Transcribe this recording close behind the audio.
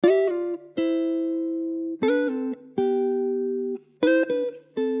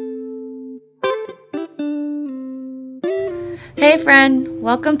Hey friend,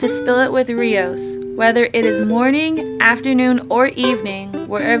 welcome to Spill It with Rios. Whether it is morning, afternoon, or evening,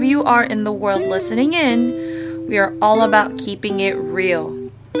 wherever you are in the world listening in, we are all about keeping it real.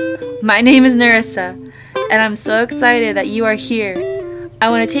 My name is Narissa, and I'm so excited that you are here. I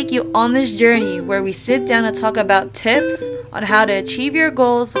want to take you on this journey where we sit down and talk about tips on how to achieve your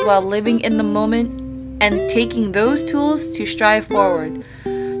goals while living in the moment and taking those tools to strive forward.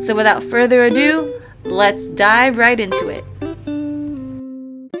 So without further ado, let's dive right into it.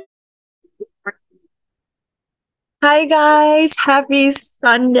 Hi guys, happy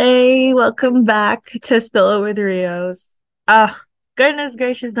Sunday. Welcome back to Spill It with Rios. Goodness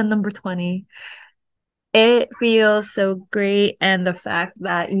gracious, the number 20. It feels so great, and the fact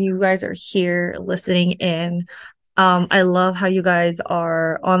that you guys are here listening in. I love how you guys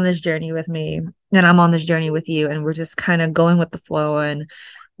are on this journey with me, and I'm on this journey with you, and we're just kind of going with the flow and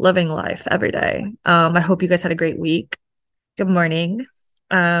living life every day. I hope you guys had a great week. Good morning,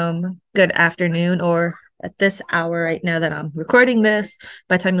 good afternoon, or at this hour right now that I'm recording this,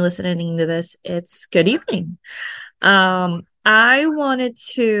 by the time you're listening to this, it's good evening. I wanted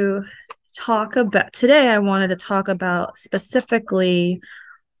to talk about specifically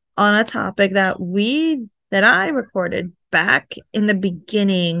on a topic that I recorded back in the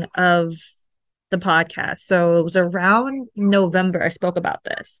beginning of the podcast. So it was around November I spoke about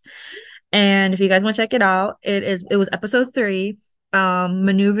this. And if you guys want to check it out, it was episode 3,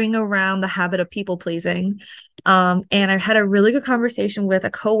 maneuvering around the habit of people pleasing. And I had a really good conversation with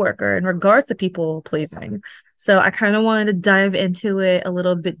a coworker in regards to people pleasing. So I kind of wanted to dive into it a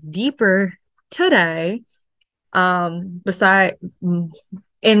little bit deeper today. In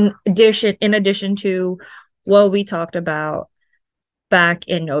addition to what we talked about back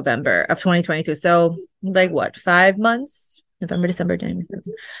in November of 2022. So like what, 5 months? November, December, January.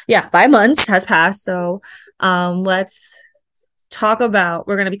 Yeah, 5 months has passed. So let's we're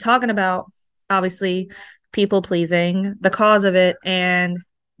going to be talking about, obviously, people pleasing, the cause of it, and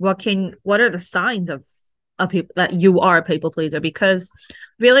what are the signs of people that you are a people pleaser, because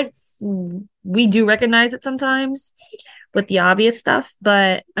I feel like we do recognize it sometimes with the obvious stuff,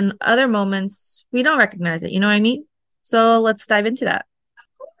 but in other moments we don't recognize it. You know what I mean? So let's dive into that.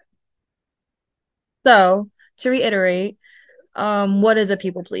 So to reiterate, what is a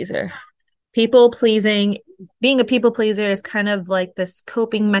people pleaser? Being a people pleaser is kind of like this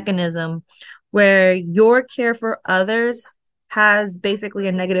coping mechanism where your care for others has basically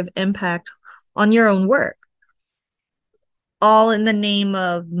a negative impact on your own work, all in the name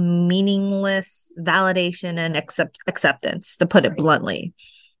of meaningless validation and acceptance, to put it bluntly.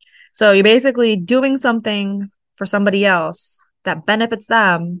 So you're basically doing something for somebody else that benefits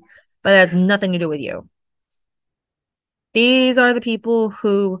them, but has nothing to do with you. These are the people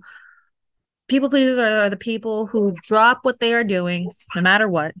pleasers are the people who drop what they are doing, no matter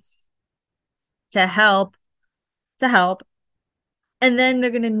what, to help, and then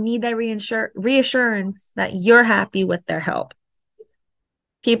they're going to need that reassurance that you're happy with their help.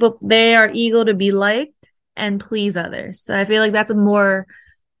 They are eager to be liked and please others. So I feel like that's a more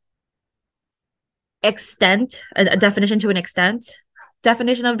a definition to an extent,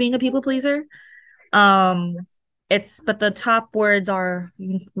 definition of being a people pleaser. But the top words are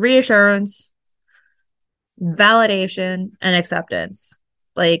reassurance, validation, and acceptance,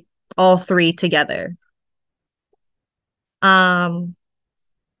 like all three together. The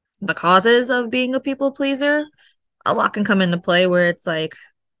causes of being a people pleaser, a lot can come into play, where it's like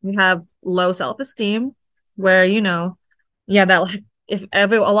you have low self-esteem, where that,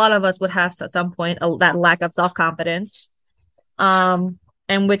 a lot of us would have at some point that lack of self-confidence, and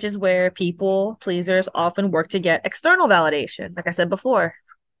which is where people pleasers often work to get external validation. Like I said before,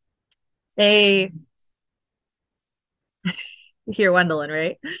 they hear Wendell,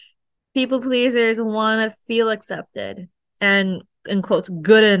 right? People pleasers want to feel accepted and, in quotes,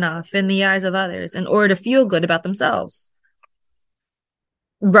 good enough in the eyes of others in order to feel good about themselves.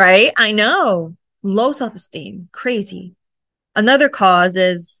 Right? I know. Low self-esteem. Crazy. Another cause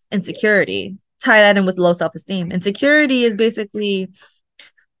is insecurity. Tie that in with low self-esteem. Insecurity is basically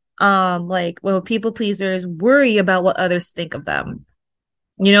like when people pleasers worry about what others think of them.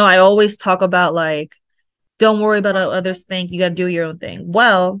 I always talk about, like, don't worry about what others think. You got to do your own thing.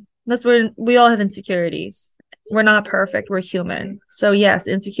 Well, that's where we all have insecurities. We're not perfect. We're human. So yes,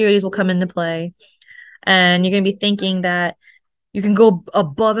 insecurities will come into play. And you're going to be thinking that you can go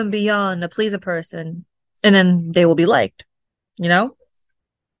above and beyond to please a person, and then they will be liked,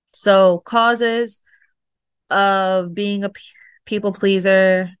 So causes of being a people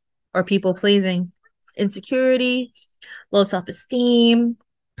pleaser or people pleasing: insecurity, low self-esteem,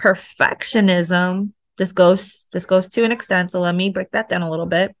 perfectionism, This goes to an extent, so let me break that down a little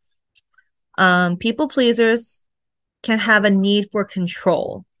bit. People pleasers can have a need for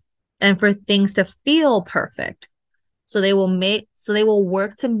control and for things to feel perfect. So they will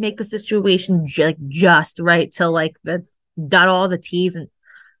work to make the situation just right to like the dot all the T's and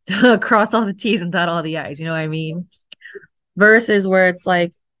cross all the T's and dot all the I's, you know what I mean? Versus where it's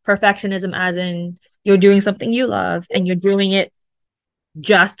like perfectionism as in you're doing something you love and you're doing it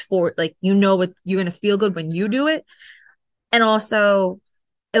just for like what you're gonna feel good when you do it. And also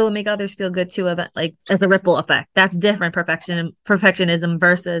it will make others feel good too, like as a ripple effect. That's different perfectionism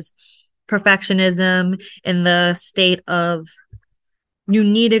versus perfectionism in the state of you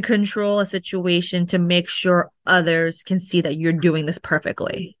need to control a situation to make sure others can see that you're doing this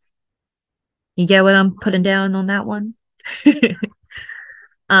perfectly. You get what I'm putting down on that one?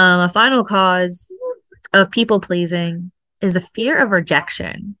 A final cause of people pleasing is the fear of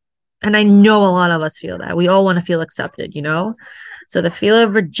rejection. And I know a lot of us feel that. We all want to feel accepted, you know? So the fear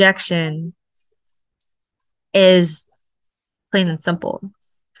of rejection is plain and simple.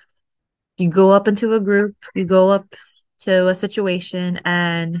 You go up into a group, you go up to a situation,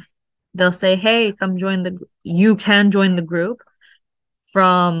 and they'll say, hey, you can join the group.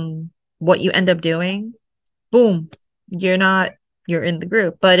 From what you end up doing, boom, you're in the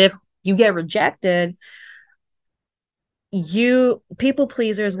group. But if you get rejected, people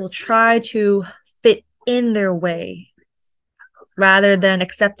pleasers will try to fit in their way rather than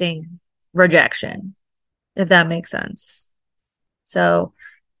accepting rejection, if that makes sense. So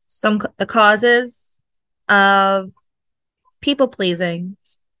the causes of people pleasing: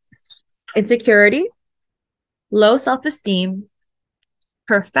 insecurity, low self-esteem,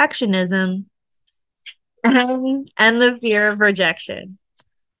 perfectionism, and the fear of rejection.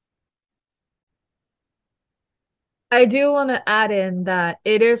 I do want to add in that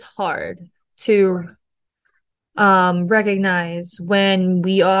it is hard to recognize when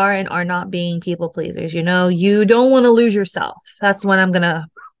we are and are not being people pleasers. You know, you don't want to lose yourself. That's when I'm gonna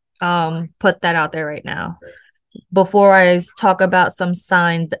put that out there right now. Before I talk about some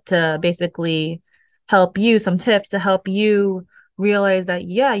signs to basically help you, some tips to help you realize that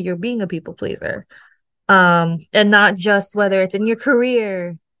yeah, you're being a people pleaser. And not just whether it's in your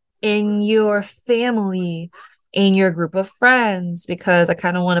career, in your family, in your group of friends, because I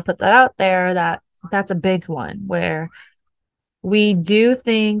kind of want to put that out there that that's a big one where we do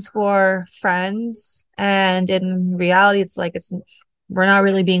things for friends, and in reality it's we're not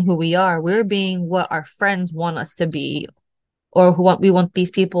really being who we are. We're being what our friends want us to be, or we want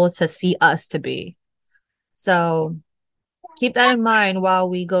these people to see us to be. So keep that in mind while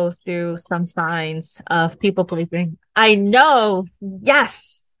we go through some signs of people pleasing. I know,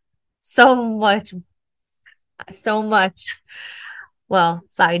 yes, so much, so much. Well,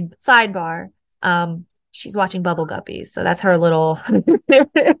 sidebar. She's watching Bubble Guppies, so that's her little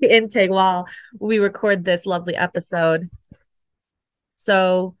intake while we record this lovely episode.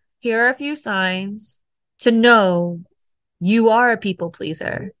 So here are a few signs to know you are a people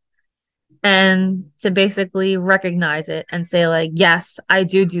pleaser, and to basically recognize it and say like, yes, I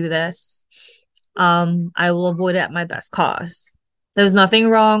do this. I will avoid it at my best cost. There's nothing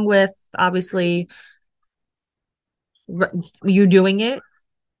wrong with obviously you doing it.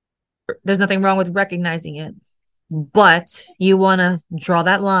 There's nothing wrong with recognizing it, but you want to draw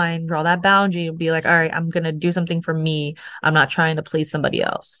that line, draw that boundary, and be like, all right, I'm gonna do something for me. I'm not trying to please somebody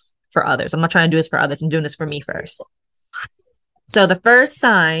else for others. I'm not trying to do this for others. I'm doing this for me first. So the first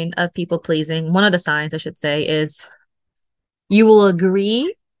sign of people pleasing, one of the signs I should say, is you will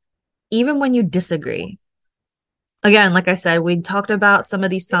agree even when you disagree. Again, like I said, we talked about some of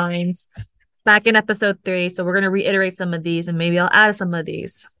these signs back in episode 3. So we're going to reiterate some of these and maybe I'll add some of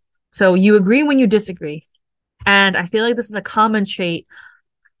these. So you agree when you disagree. And I feel like this is a common trait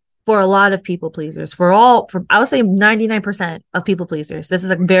for a lot of people pleasers. I would say 99% of people pleasers. This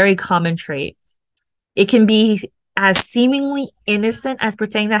is a very common trait. It can be as seemingly innocent as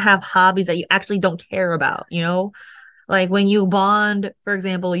pretending to have hobbies that you actually don't care about, you know? Like when you bond, for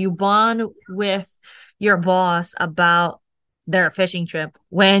example, you bond with your boss about their fishing trip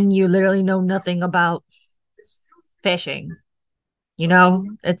when you literally know nothing about fishing. You know,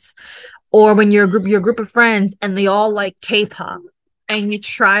 or when your group of friends and they all like K-pop and you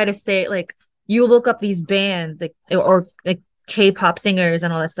try to say like you look up these bands or like K-pop singers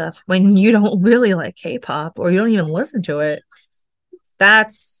and all that stuff when you don't really like K-pop or you don't even listen to it.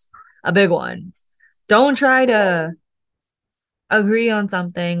 That's a big one. Don't try to agree on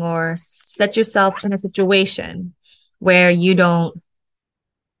something or set yourself in a situation where you don't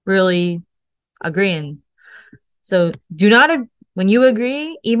really agree in. So when you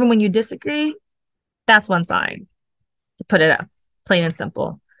agree, even when you disagree, That's one sign, to put it up plain and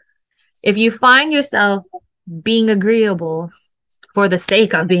simple. If you find yourself being agreeable for the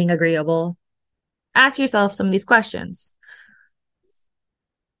sake of being agreeable, ask yourself some of these questions.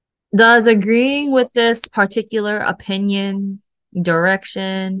 Does agreeing with this particular opinion,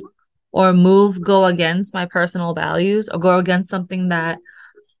 direction, or move go against my personal values or go against something that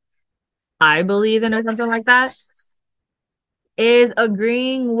I believe in or something like that? Is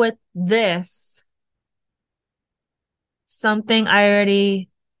agreeing with this something I already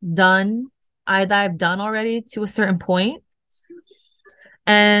done, I've done already to a certain point?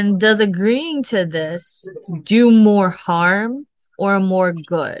 And does agreeing to this do more harm or more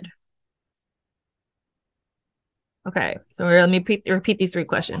good? Okay, so let me repeat these three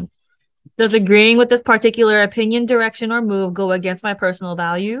questions. Does agreeing with this particular opinion, direction, or move go against my personal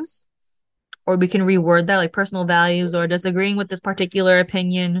values? Or we can reword that like personal values, or does agreeing with this particular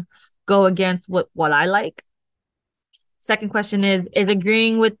opinion go against what I like? Second question is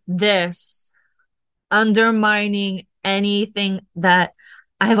agreeing with this undermining anything that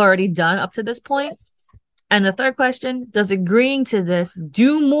I have already done up to this point? And the third question, does agreeing to this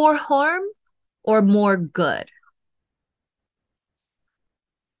do more harm or more good?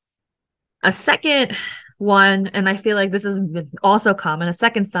 A second one, and I feel like this is also common, a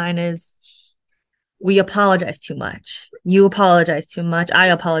second sign is we apologize too much. You apologize too much. I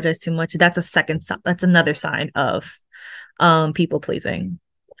apologize too much. That's another sign of people pleasing.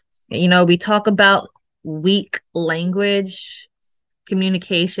 You know, we talk about weak language,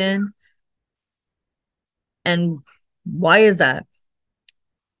 communication, and why is that?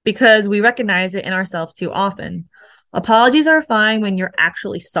 Because we recognize it in ourselves too often. Apologies are fine when you're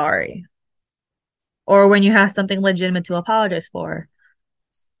actually sorry or when you have something legitimate to apologize for.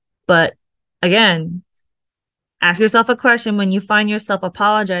 But again, ask yourself a question when you find yourself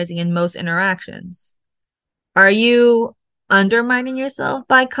apologizing in most interactions. Are you undermining yourself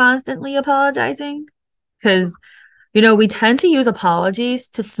by constantly apologizing? Because, you know, we tend to use apologies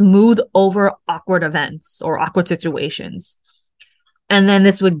to smooth over awkward events or awkward situations. And then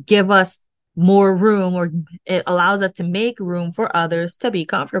this would give us more room, or it allows us to make room for others to be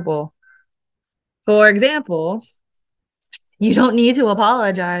comfortable. For example, you don't need to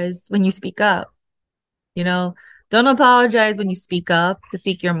apologize when you speak up. You know, don't apologize when you speak up to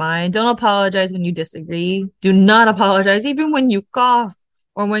speak your mind. Don't apologize when you disagree. Do not apologize even when you cough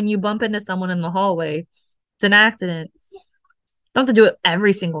or when you bump into someone in the hallway. It's an accident. Don't have to do it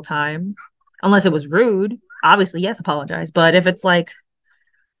every single time unless it was rude. Obviously, yes, apologize. But if it's like,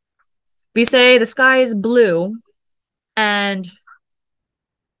 we say the sky is blue and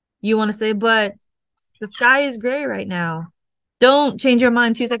you want to say, but the sky is gray right now. Don't change your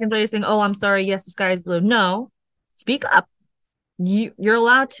mind 2 seconds later saying, oh, I'm sorry. Yes, the sky is blue. No, speak up. You're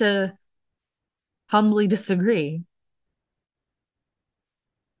allowed to humbly disagree.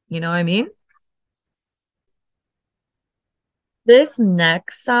 You know what I mean? This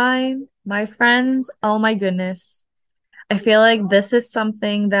next sign, my friends, oh my goodness. I feel like this is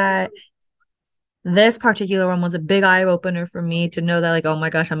something that this particular one was a big eye opener for me to know that, like, oh my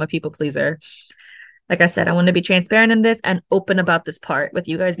gosh, I'm a people pleaser. Like I said, I want to be transparent in this and open about this part with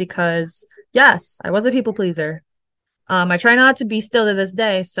you guys because, yes, I was a people pleaser. I try not to be still to this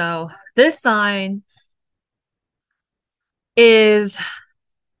day. So this sign is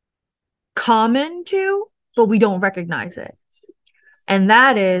common too, but we don't recognize it. And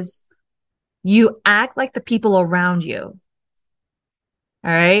that is you act like the people around you.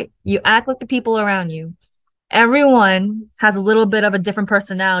 All right. You act like the people around you. Everyone has a little bit of a different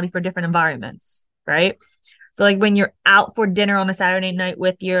personality for different environments, right? So, like when you're out for dinner on a Saturday night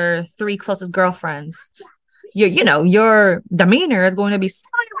with your three closest girlfriends, your demeanor is going to be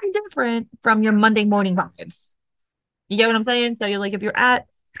slightly different from your Monday morning vibes. You get what I'm saying? So you're like, if you're out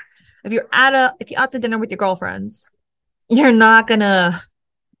to dinner with your girlfriends, you're not gonna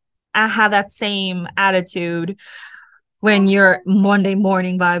have that same attitude when you're Monday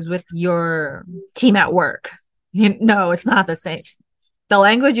morning vibes with your team at work. No, it's not the same. The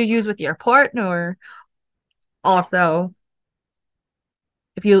language you use with your partner also,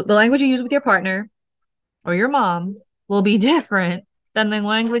 the language you use with your partner or your mom will be different than the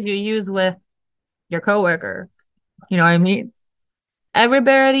language you use with your coworker. You know what I mean?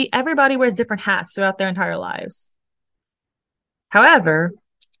 Everybody wears different hats throughout their entire lives. However,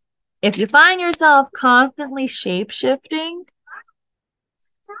 if you find yourself constantly shape shifting,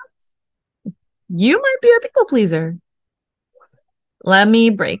 you might be a people pleaser. Let me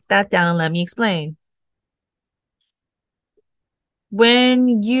break that down and let me explain.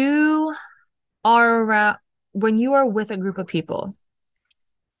 When you are around, when you are with a group of people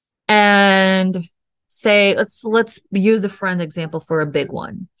and say let's use the friend example for a big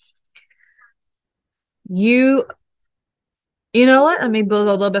one. You you know what? Let me build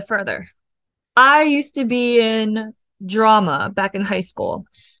a little bit further. I used to be in drama back in high school.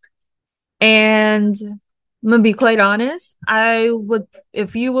 And I'm gonna be quite honest, I would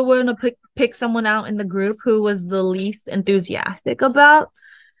if you were going to pick someone out in the group who was the least enthusiastic about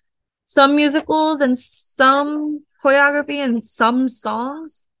some musicals and some choreography and some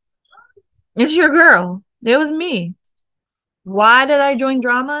songs, it's your girl. It was me. Why did I join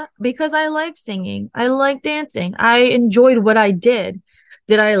drama? Because I like singing. I like dancing. I enjoyed what I did.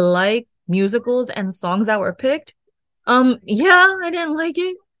 Did I like musicals and songs that were picked? Yeah, I didn't like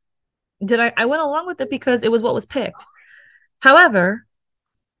it. I went along with it because it was what was picked. However,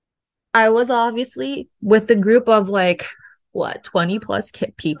 I was obviously with the group of like what 20 plus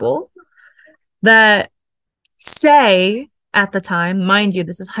people that say at the time, mind you,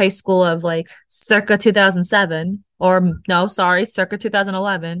 this is high school of like circa 2007 or no, sorry, circa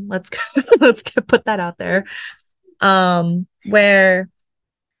 2011. Let's put that out there. Where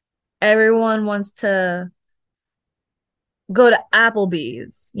everyone wants to go to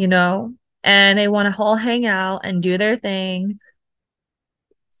Applebee's, and they want to all hang out and do their thing.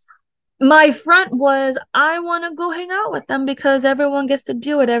 My front was I want to go hang out with them because everyone gets to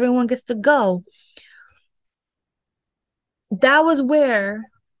do it, everyone gets to go. That was where,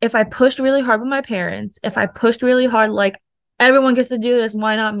 if I pushed really hard with my parents, if I pushed really hard, like everyone gets to do this,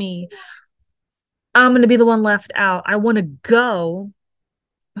 why not me? I'm going to be the one left out. I want to go.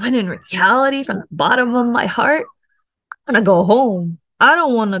 When in reality, from the bottom of my heart, I want to go home. I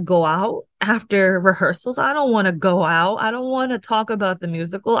don't want to go out after rehearsals. I don't want to go out. I don't want to talk about the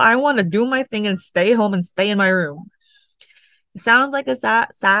musical. I want to do my thing and stay home and stay in my room. It sounds like a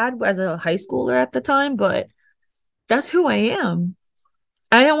sad as a high schooler at the time, but that's who I am.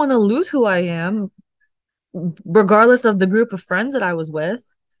 I didn't want to lose who I am, regardless of the group of friends that I was with.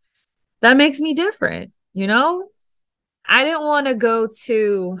 That makes me different, you know? I didn't want to go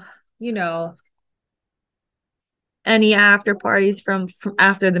to, you know, any after parties from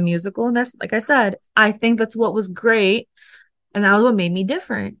after the musical. And that's like I said, I think that's what was great. And that was what made me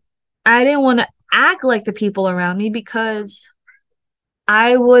different. I didn't want to act like the people around me because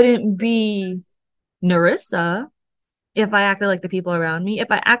I wouldn't be Narissa if I acted like the people around me.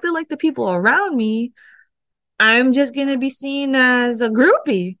 If I acted like the people around me, I'm just gonna be seen as a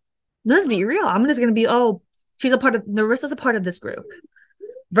groupie. Let's be real. I'm just gonna be, oh, Narissa's a part of this group.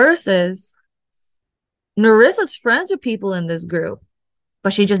 Versus Narissa's friends with people in this group,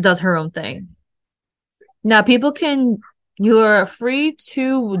 but she just does her own thing. Now, you are free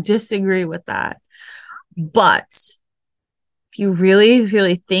to disagree with that. But if you really,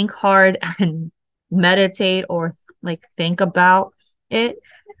 really think hard and meditate or like think about it,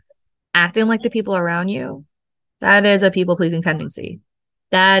 acting like the people around you, that is a people pleasing tendency.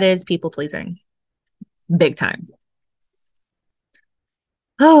 That is people pleasing. Big time.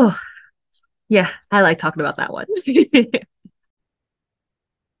 Oh, yeah, I like talking about that one.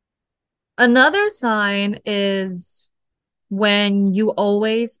 Another sign is when you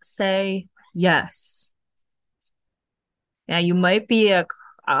always say yes. Now, you might be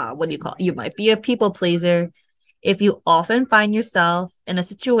what do you call it? You might be a people pleaser if you often find yourself in a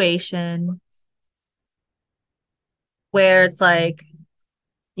situation where it's like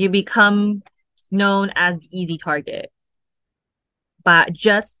you become known as the easy target, but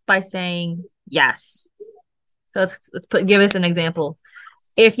just by saying yes. So give us an example.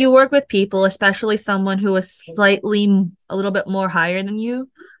 If you work with people, especially someone who is a little bit more higher than you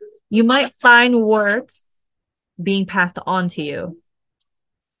might find work being passed on to you.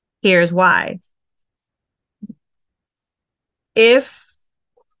 Here's why. If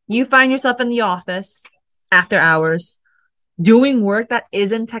you find yourself in the office after hours doing work that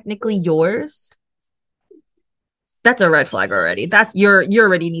isn't technically yours, that's a red flag already. You're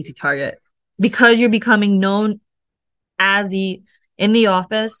already an easy target because you're becoming known as in the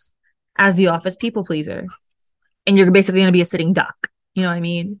office as the office people pleaser, and you're basically going to be a sitting duck. You know what I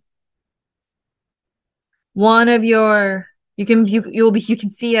mean? One of your you can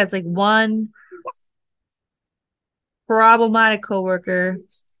see as like one problematic coworker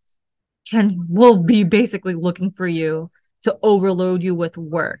will be basically looking for you to overload you with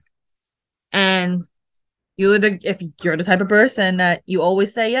work. And if you're the type of person that you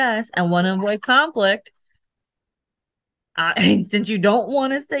always say yes and want to avoid conflict, and since you don't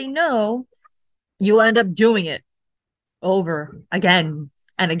want to say no, you'll end up doing it over again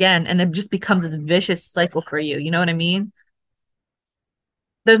and again, and it just becomes this vicious cycle for you. You know what I mean?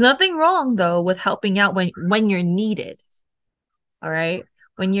 There's nothing wrong though with helping out when you're needed. All right?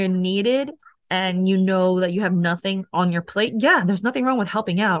 When you're needed and you know that you have nothing on your plate, yeah, there's nothing wrong with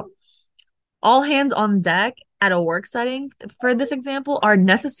helping out. All hands on deck at a work setting, for this example, are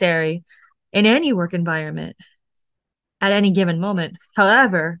necessary in any work environment at any given moment.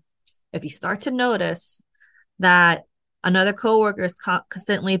 However, if you start to notice that another coworker is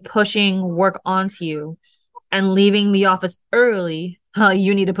constantly pushing work onto you and leaving the office early,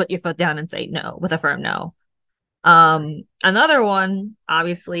 you need to put your foot down and say no with a firm no. Another one,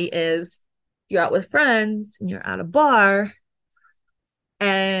 obviously, is you're out with friends and you're at a bar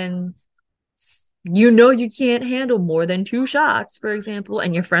and you know you can't handle more than 2 shots, for example,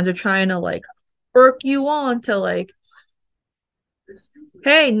 and your friends are trying to like irk you on to like,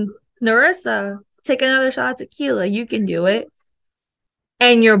 hey, Narissa, take another shot of tequila, you can do it.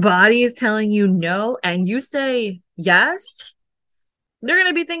 And your body is telling you no, and you say yes, they're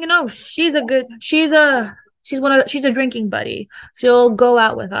gonna be thinking, oh, she's a drinking buddy. She'll go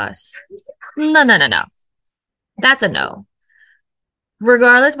out with us. No, no, no, no. That's a no.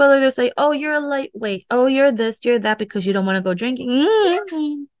 Regardless whether they say, oh, you're a lightweight, oh, you're this, you're that because you don't want to go drinking.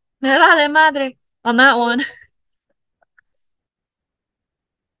 Me vale madre on that one.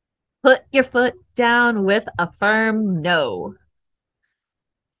 Put your foot down with a firm no.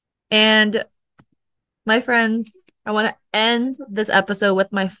 And my friends, I want to end this episode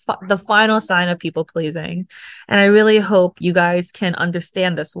with the final sign of people pleasing. And I really hope you guys can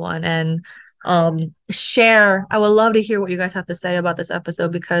understand this one and share. I would love to hear what you guys have to say about this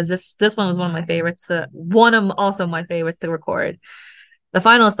episode because this one was one of my favorites one of also my favorites to record. The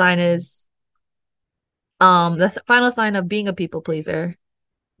final sign is the final sign of being a people pleaser,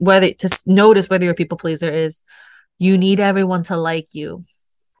 whether to notice whether you're a people pleaser, is you need everyone to like you,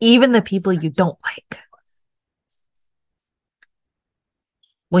 even the people you don't like.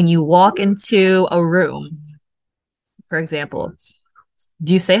 When you walk into a room, for example,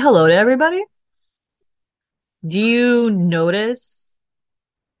 do you say hello to everybody? Do you notice,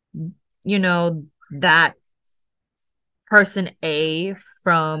 that person A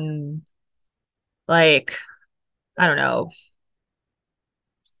from, like, I don't know,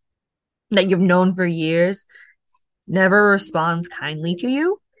 that you've known for years never responds kindly to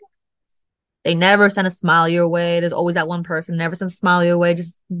you? They never send a smile your way. There's always that one person never sends a smile your way,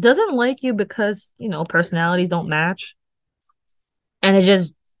 just doesn't like you because, personalities don't match. And it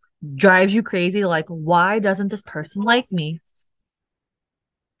just drives you crazy. Like, why doesn't this person like me?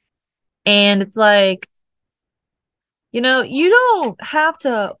 And it's like, you don't have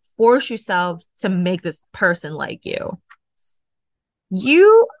to force yourself to make this person like you.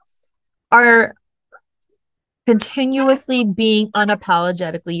 You are continuously being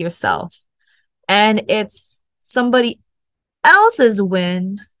unapologetically yourself. And it's somebody else's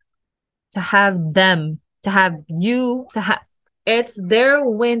win to have them, to have you, it's their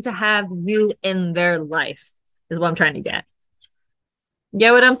win to have you in their life, is what I'm trying to get. You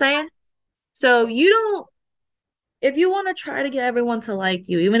get what I'm saying? So if you want to try to get everyone to like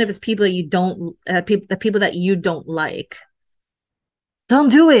you, even if it's people that you don't, the people that you don't like, don't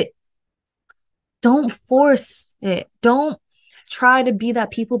do it. Don't force it. Don't try to be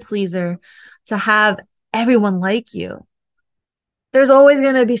that people pleaser to have everyone like you. There's always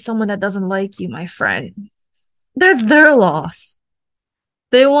going to be someone that doesn't like you, my friend. That's their loss.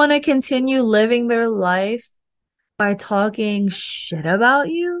 They want to continue living their life by talking shit about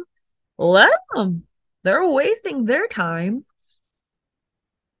you. Let them. They're wasting their time.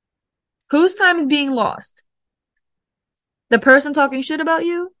 Whose time is being lost? The person talking shit about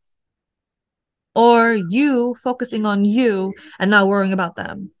you? Or you focusing on you and not worrying about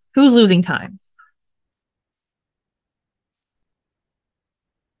them? Who's losing time?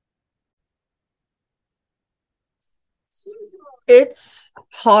 It's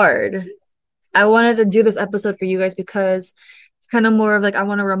hard. I wanted to do this episode for you guys because it's kind of more of like, I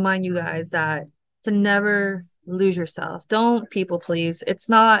want to remind you guys that to never lose yourself. Don't people please. It's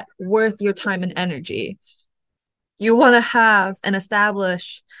not worth your time and energy. You want to have and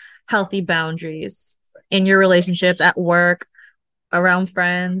establish healthy boundaries in your relationships, at work, around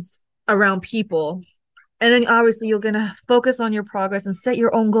friends, around people. And then obviously you're going to focus on your progress and set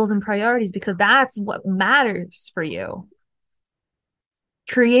your own goals and priorities because that's what matters for you.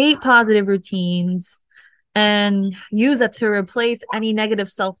 Create positive routines and use that to replace any negative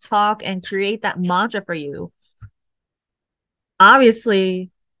self-talk and create that mantra for you. Obviously,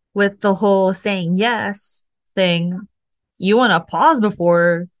 with the whole saying yes thing, you want to pause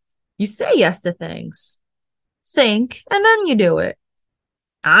before you say yes to things. Think, and then you do it.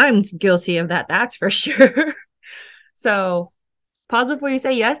 I'm guilty of that, that's for sure. So pause before you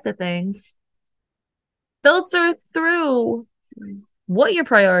say yes to things. Filter through what your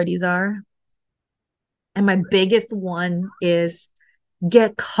priorities are. And my biggest one is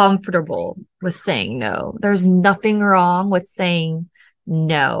get comfortable with saying no. There's nothing wrong with saying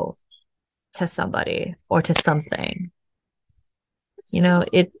no to somebody or to something.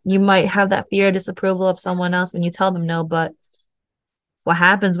 You might have that fear of disapproval of someone else when you tell them no, but what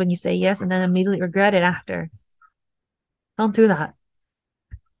happens when you say yes and then immediately regret it after? Don't do that.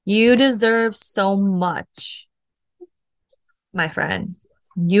 You deserve so much, my friend.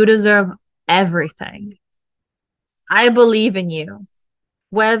 You deserve everything. I believe in you.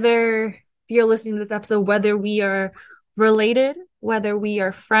 Whether you're listening to this episode, whether we are related, whether we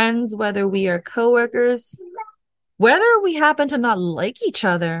are friends, whether we are coworkers, whether we happen to not like each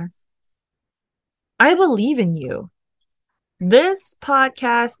other, I believe in you. This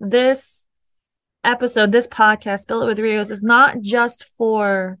podcast, this episode, this podcast, Spill It with Rios, is not just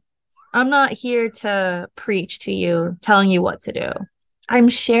for, I'm not here to preach to you, telling you what to do. I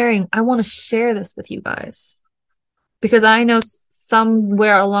want to share this with you guys because I know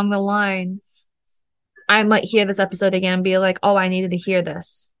somewhere along the line, I might hear this episode again and be like, oh, I needed to hear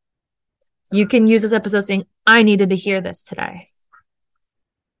this. You can use this episode saying, I needed to hear this today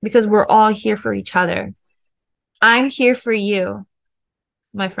because we're all here for each other. I'm here for you,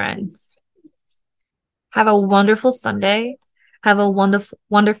 my friends. Have a wonderful Sunday. Have a wonderful,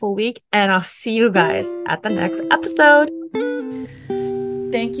 wonderful week. And I'll see you guys at the next episode.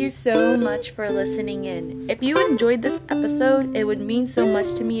 Thank you so much for listening in. If you enjoyed this episode, it would mean so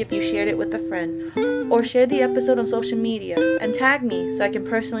much to me if you shared it with a friend or shared the episode on social media and tag me so I can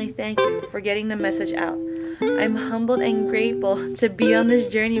personally thank you for getting the message out. I'm humbled and grateful to be on this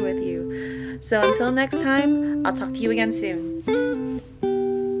journey with you. So until next time, I'll talk to you again soon.